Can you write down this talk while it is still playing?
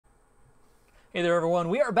Hey there, everyone.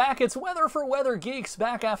 We are back. It's Weather for Weather Geeks,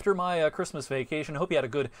 back after my Christmas vacation. Hope you had a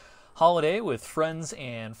good holiday with friends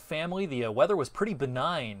and family. The weather was pretty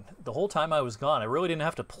benign the whole time I was gone. I really didn't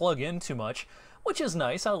have to plug in too much, which is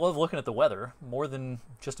nice. I love looking at the weather more than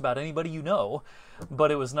just about anybody you know.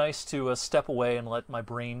 But it was nice to step away and let my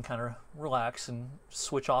brain kind of relax and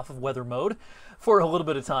switch off of weather mode for a little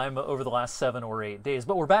bit of time over the last 7 or 8 days.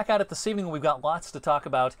 But we're back at it this evening, and we've got lots to talk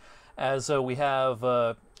about as we have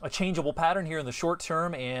a changeable pattern here in the short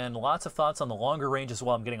term and lots of thoughts on the longer range as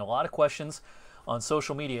well. I'm getting a lot of questions on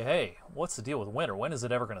social media. Hey, what's the deal with winter? When is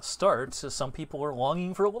it ever going to start? Some people are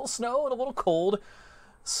longing for a little snow and a little cold.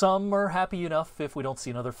 Some are happy enough if we don't see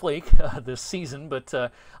another flake this season, but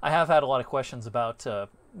I have had a lot of questions about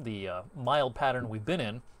the mild pattern we've been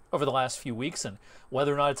in over the last few weeks and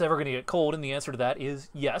whether or not it's ever going to get cold, and the answer to that is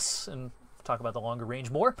yes, and we'll talk about the longer range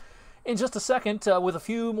more in just a second. With a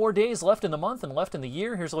few more days left in the month and left in the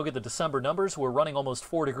year, here's a look at the December numbers. We're running almost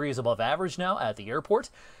 4 degrees above average now at the airport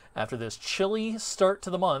after this chilly start to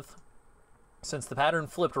the month. Since the pattern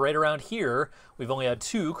flipped right around here, we've only had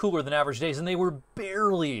 2 cooler than average days, and they were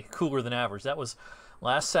barely cooler than average. That was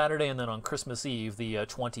last Saturday and then on Christmas Eve, the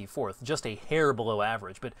 24th, just a hair below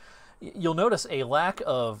average. But you'll notice a lack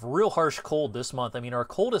of real harsh cold this month. I mean, our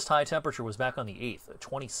coldest high temperature was back on the 8th at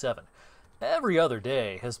 27. Every other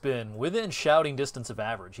day has been within shouting distance of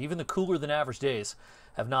average. Even the cooler than average days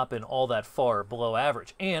have not been all that far below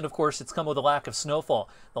average. And, of course, it's come with a lack of snowfall.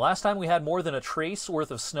 The last time we had more than a trace worth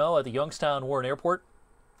of snow at the Youngstown Warren Airport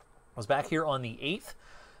was back here on the 8th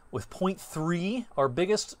with 0.3,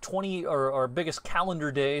 our biggest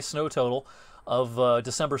calendar day snow total of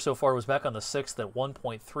December so far was back on the 6th at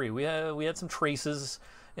 1.3. We had some traces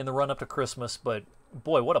in the run-up to Christmas, but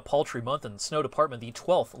boy, what a paltry month in the snow department. The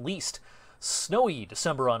 12th least snowy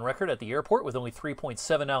December on record at the airport with only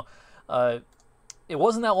 3.7. Now, it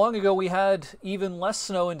wasn't that long ago we had even less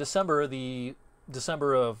snow in December. The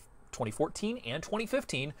December of 2014 and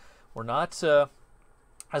 2015 were not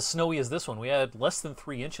as snowy as this one. We had less than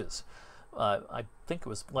 3 inches. I think it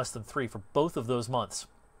was less than 3 for both of those months.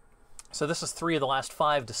 So this is 3 of the last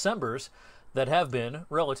 5 Decembers that have been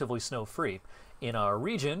relatively snow-free in our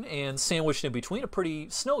region, and sandwiched in between a pretty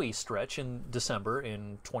snowy stretch in December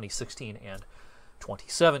in 2016 and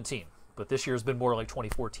 2017. But this year has been more like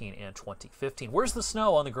 2014 and 2015. Where's the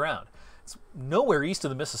snow on the ground? It's nowhere east of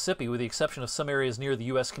the Mississippi, with the exception of some areas near the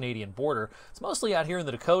U.S.-Canadian border. It's mostly out here in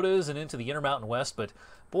the Dakotas and into the Intermountain West, but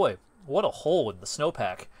boy, what a hole in the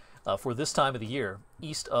snowpack for this time of the year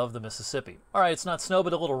east of the Mississippi. All right, it's not snow,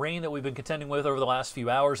 but a little rain that we've been contending with over the last few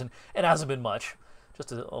hours, and it hasn't been much.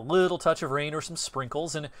 Just a little touch of rain or some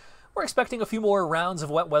sprinkles, and we're expecting a few more rounds of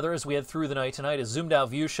wet weather as we head through the night tonight. A zoomed-out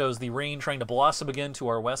view shows the rain trying to blossom again to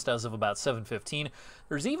our west as of about 7:15.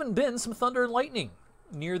 There's even been some thunder and lightning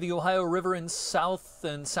near the Ohio River in south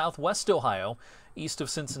and southwest Ohio, east of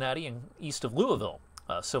Cincinnati and east of Louisville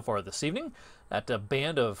so far this evening. That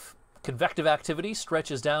band of convective activity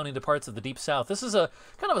stretches down into parts of the deep south. This is a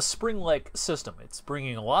kind of a spring-like system. It's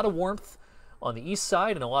bringing a lot of warmth on the east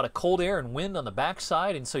side and a lot of cold air and wind on the back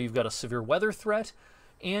side, and so you've got a severe weather threat,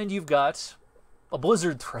 and you've got a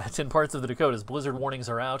blizzard threat in parts of the Dakotas. Blizzard warnings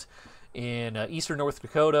are out in eastern North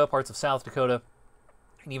Dakota, parts of South Dakota,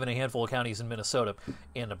 and even a handful of counties in Minnesota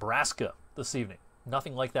and Nebraska this evening.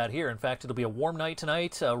 Nothing like that here. In fact, it'll be a warm night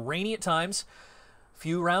tonight, rainy at times,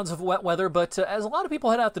 few rounds of wet weather, but as a lot of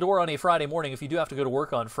people head out the door on a Friday morning, if you do have to go to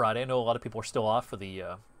work on Friday, I know a lot of people are still off for the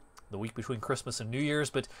week between Christmas and New Year's,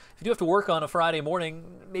 but if you do have to work on a Friday morning,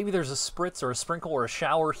 maybe there's a spritz or a sprinkle or a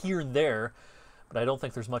shower here and there, but I don't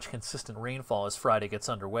think there's much consistent rainfall as Friday gets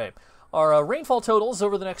underway. Our rainfall totals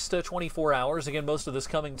over the next 24 hours, again, most of this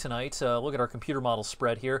coming tonight. Look at our computer model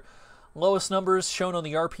spread here. Lowest numbers shown on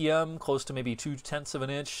the RPM, close to maybe 0.2 of an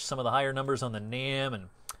inch. Some of the higher numbers on the NAM and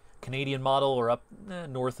Canadian model are up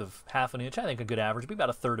north of half an inch. I think a good average would be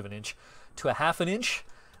about 1/3 of an inch to a half an inch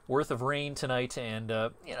worth of rain tonight, and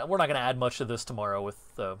we're not going to add much to this tomorrow with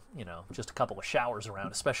just a couple of showers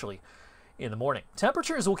around, especially in the morning.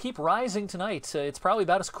 Temperatures will keep rising tonight. It's probably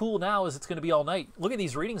about as cool now as it's going to be all night. Look at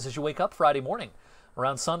these readings as you wake up Friday morning.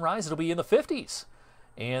 Around sunrise, it'll be in the 50s,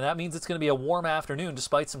 and that means it's going to be a warm afternoon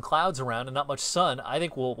despite some clouds around and not much sun. I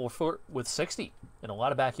think we'll flirt with 60 in a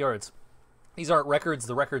lot of backyards. These aren't records.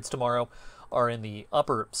 The records tomorrow are in the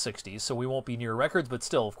upper 60s, so we won't be near records, but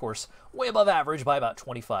still, of course, way above average by about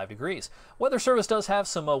 25 degrees. Weather Service does have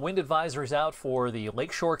some wind advisories out for the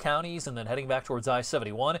lakeshore counties and then heading back towards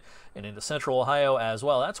I-71 and into central Ohio as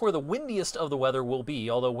well. That's where the windiest of the weather will be,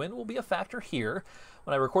 although wind will be a factor here.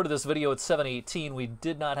 When I recorded this video at 7:18, we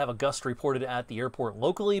did not have a gust reported at the airport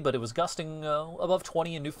locally, but it was gusting above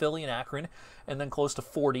 20 in New Philly and Akron, and then close to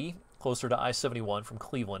 40 closer to I-71 from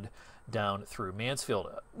Cleveland down through Mansfield.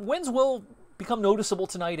 Winds will become noticeable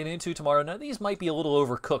tonight and into tomorrow. Now, these might be a little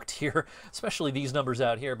overcooked here, especially these numbers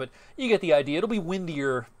out here, but you get the idea. It'll be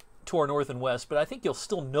windier to our north and west, but I think you'll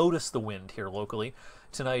still notice the wind here locally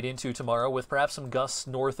tonight into tomorrow, with perhaps some gusts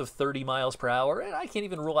north of 30 miles per hour, and I can't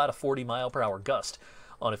even rule out a 40-mile-per-hour gust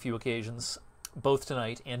on a few occasions, both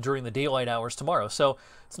tonight and during the daylight hours tomorrow. So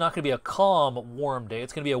it's not going to be a calm, warm day.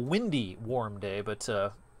 It's going to be a windy, warm day, but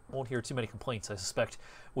won't hear too many complaints, I suspect,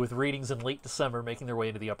 with readings in late December making their way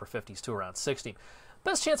into the upper 50s to around 60.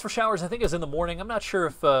 Best chance for showers, I think, is in the morning. I'm not sure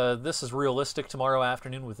if this is realistic tomorrow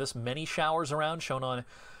afternoon with this many showers around, shown on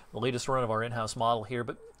the latest run of our in-house model here,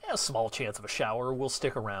 but a small chance of a shower will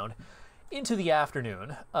stick around into the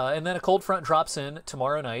afternoon. And then a cold front drops in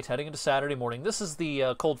tomorrow night, heading into Saturday morning. This is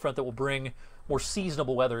the cold front that will bring more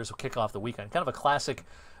seasonable weather as we kick off the weekend. Kind of a classic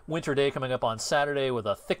winter day coming up on Saturday with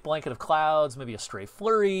a thick blanket of clouds, maybe a stray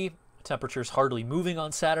flurry. Temperatures hardly moving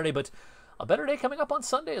on Saturday, but a better day coming up on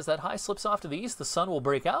Sunday as that high slips off to the east. The sun will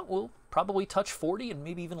break out. We'll probably touch 40 and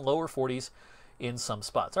maybe even lower 40s in some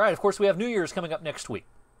spots. All right, of course, we have New Year's coming up next week.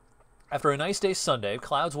 After a nice day Sunday,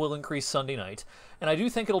 clouds will increase Sunday night, and I do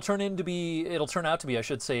think it'll turn out to be, I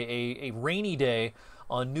should say, a rainy day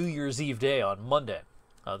on New Year's Eve day on Monday.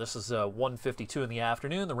 This is 1:52 in the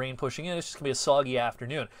afternoon. The rain pushing in. It's just going to be a soggy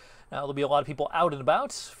afternoon. Now, there'll be a lot of people out and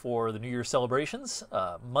about for the New Year's celebrations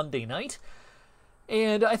Monday night.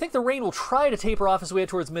 And I think the rain will try to taper off as we head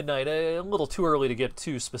towards midnight. A little too early to get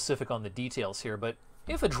too specific on the details here, but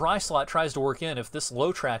if a dry slot tries to work in, if this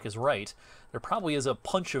low track is right, there probably is a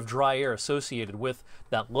punch of dry air associated with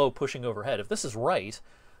that low pushing overhead. If this is right,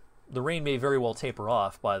 the rain may very well taper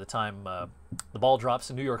off by the time the ball drops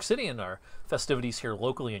in New York City, and our festivities here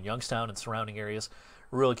locally in Youngstown and surrounding areas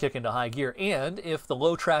really kick into high gear. And if the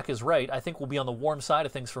low track is right, I think we'll be on the warm side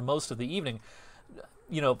of things for most of the evening.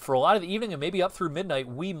 You know, for a lot of the evening and maybe up through midnight,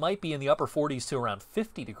 we might be in the upper 40s to around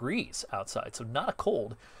 50 degrees outside, so not a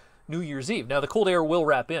cold New Year's Eve. Now, the cold air will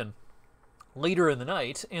wrap in later in the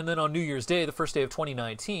night, and then on New Year's Day, the first day of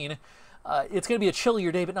 2019, it's going to be a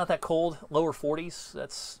chillier day, but not that cold, lower 40s.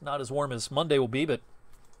 That's not as warm as Monday will be, but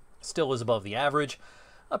still is above the average.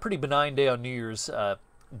 A pretty benign day on New Year's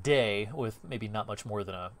Day, with maybe not much more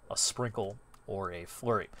than a sprinkle or a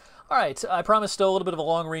flurry. All right, I promised a little bit of a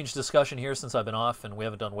long-range discussion here since I've been off, and we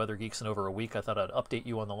haven't done Weather Geeks in over a week. I thought I'd update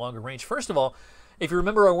you on the longer range. First of all, if you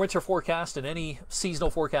remember our winter forecast and any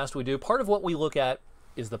seasonal forecast we do, part of what we look at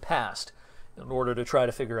is the past in order to try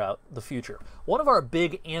to figure out the future. One of our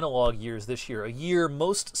big analog years this year, a year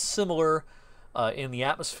most similar in the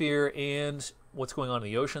atmosphere and what's going on in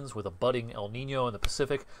the oceans with a budding El Nino in the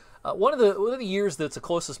Pacific. One of the years that's the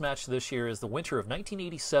closest match to this year is the winter of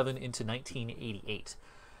 1987 into 1988.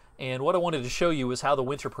 And what I wanted to show you is how the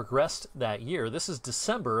winter progressed that year. This is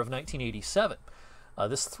December of 1987.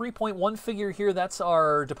 This 3.1 figure here, that's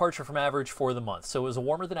our departure from average for the month. So it was a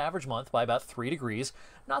warmer than average month by about 3 degrees.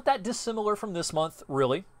 Not that dissimilar from this month,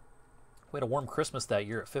 really. We had a warm Christmas that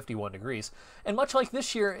year at 51 degrees. And much like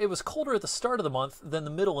this year, it was colder at the start of the month than the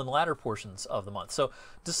middle and latter portions of the month. So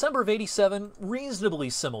December of 87, reasonably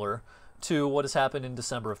similar to what has happened in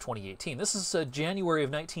December of 2018. This is January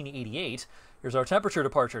of 1988. Here's our temperature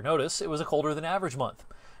departure. Notice it was a colder than average month.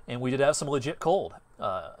 And we did have some legit cold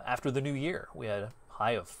after the new year. We had a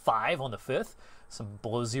high of 5 on the 5th. Some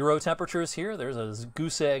below zero temperatures here. There's a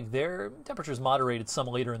goose egg there. Temperatures moderated some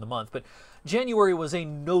later in the month, but January was a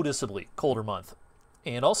noticeably colder month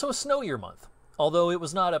and also a snowier month, although it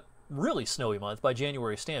was not a really snowy month by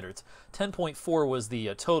January standards. 10.4 was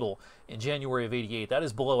the total in January of 88. That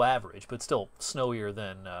is below average, but still snowier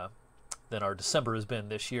than our December has been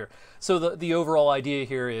this year. So the overall idea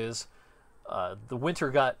here is the winter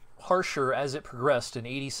got harsher as it progressed in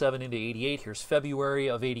 87 into 88. Here's February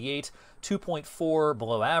of 88, 2.4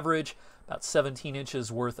 below average, about 17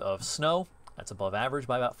 inches worth of snow. That's above average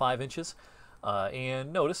by about 5 inches.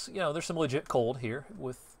 And notice, there's some legit cold here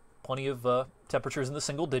with plenty of temperatures in the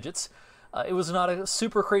single digits. It was not a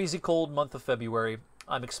super crazy cold month of February.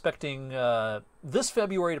 I'm expecting this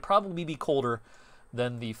February to probably be colder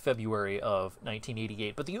than the February of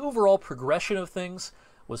 1988. But the overall progression of things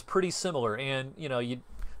was pretty similar. And,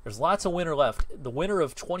 there's lots of winter left. The winter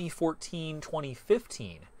of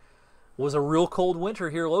 2014-2015 was a real cold winter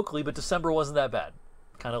here locally, but December wasn't that bad.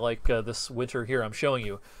 Kind of like this winter here I'm showing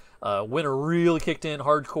you. Winter really kicked in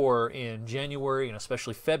hardcore in January and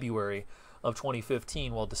especially February of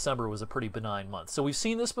 2015, while December was a pretty benign month. So we've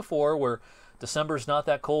seen this before where December's not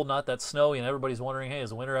that cold, not that snowy, and everybody's wondering, hey, is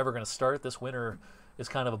the winter ever going to start? This winter is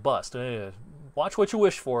kind of a bust. Watch what you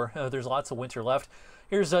wish for. There's lots of winter left.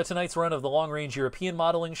 Here's tonight's run of the long-range European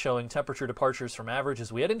modeling showing temperature departures from average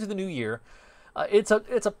as we head into the new year. It's a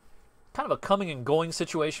kind of a coming and going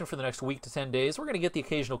situation for the next week to 10 days. We're going to get the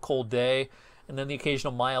occasional cold day and then the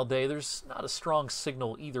occasional mild day. There's not a strong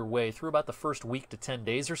signal either way through about the first week to 10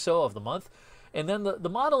 days or so of the month. And then the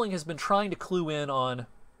modeling has been trying to clue in on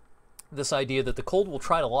this idea that the cold will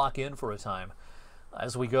try to lock in for a time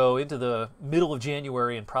as we go into the middle of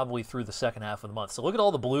January and probably through the second half of the month. So look at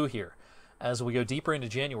all the blue here as we go deeper into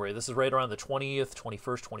January. This is right around the 20th,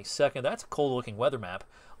 21st, 22nd. That's a cold-looking weather map,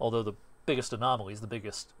 although the biggest anomalies, the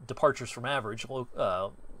biggest departures from average,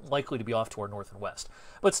 likely to be off to our north and west.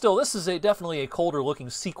 But still, this is definitely a colder-looking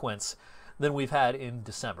sequence than we've had in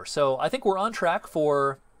December. So I think we're on track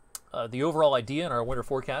for the overall idea in our winter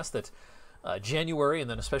forecast that January and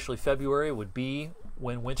then especially February would be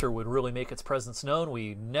when winter would really make its presence known.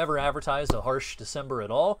 We never advertised a harsh December at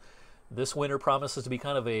all. This winter promises to be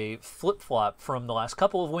kind of a flip-flop from the last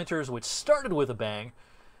couple of winters, which started with a bang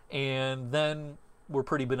and then were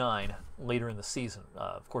pretty benign later in the season.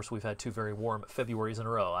 Of course, we've had 2 very warm Februarys in a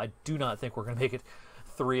row. I do not think we're going to make it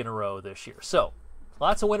 3 in a row this year. So,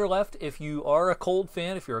 lots of winter left. If you are a cold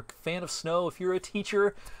fan, if you're a fan of snow, if you're a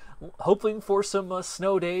teacher, hoping for some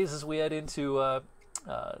snow days as we head into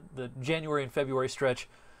the January and February stretch,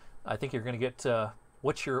 I think you're going to get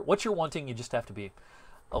what you're wanting. You just have to be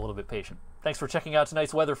a little bit patient. Thanks for checking out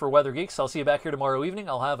tonight's weather for Weather Geeks. I'll see you back here tomorrow evening.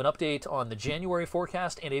 I'll have an update on the January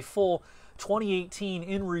forecast and a full 2018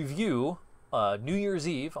 in review New Year's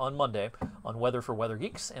Eve on Monday on Weather for Weather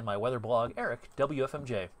Geeks and my weather blog,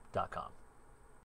 EricWFMJ.com.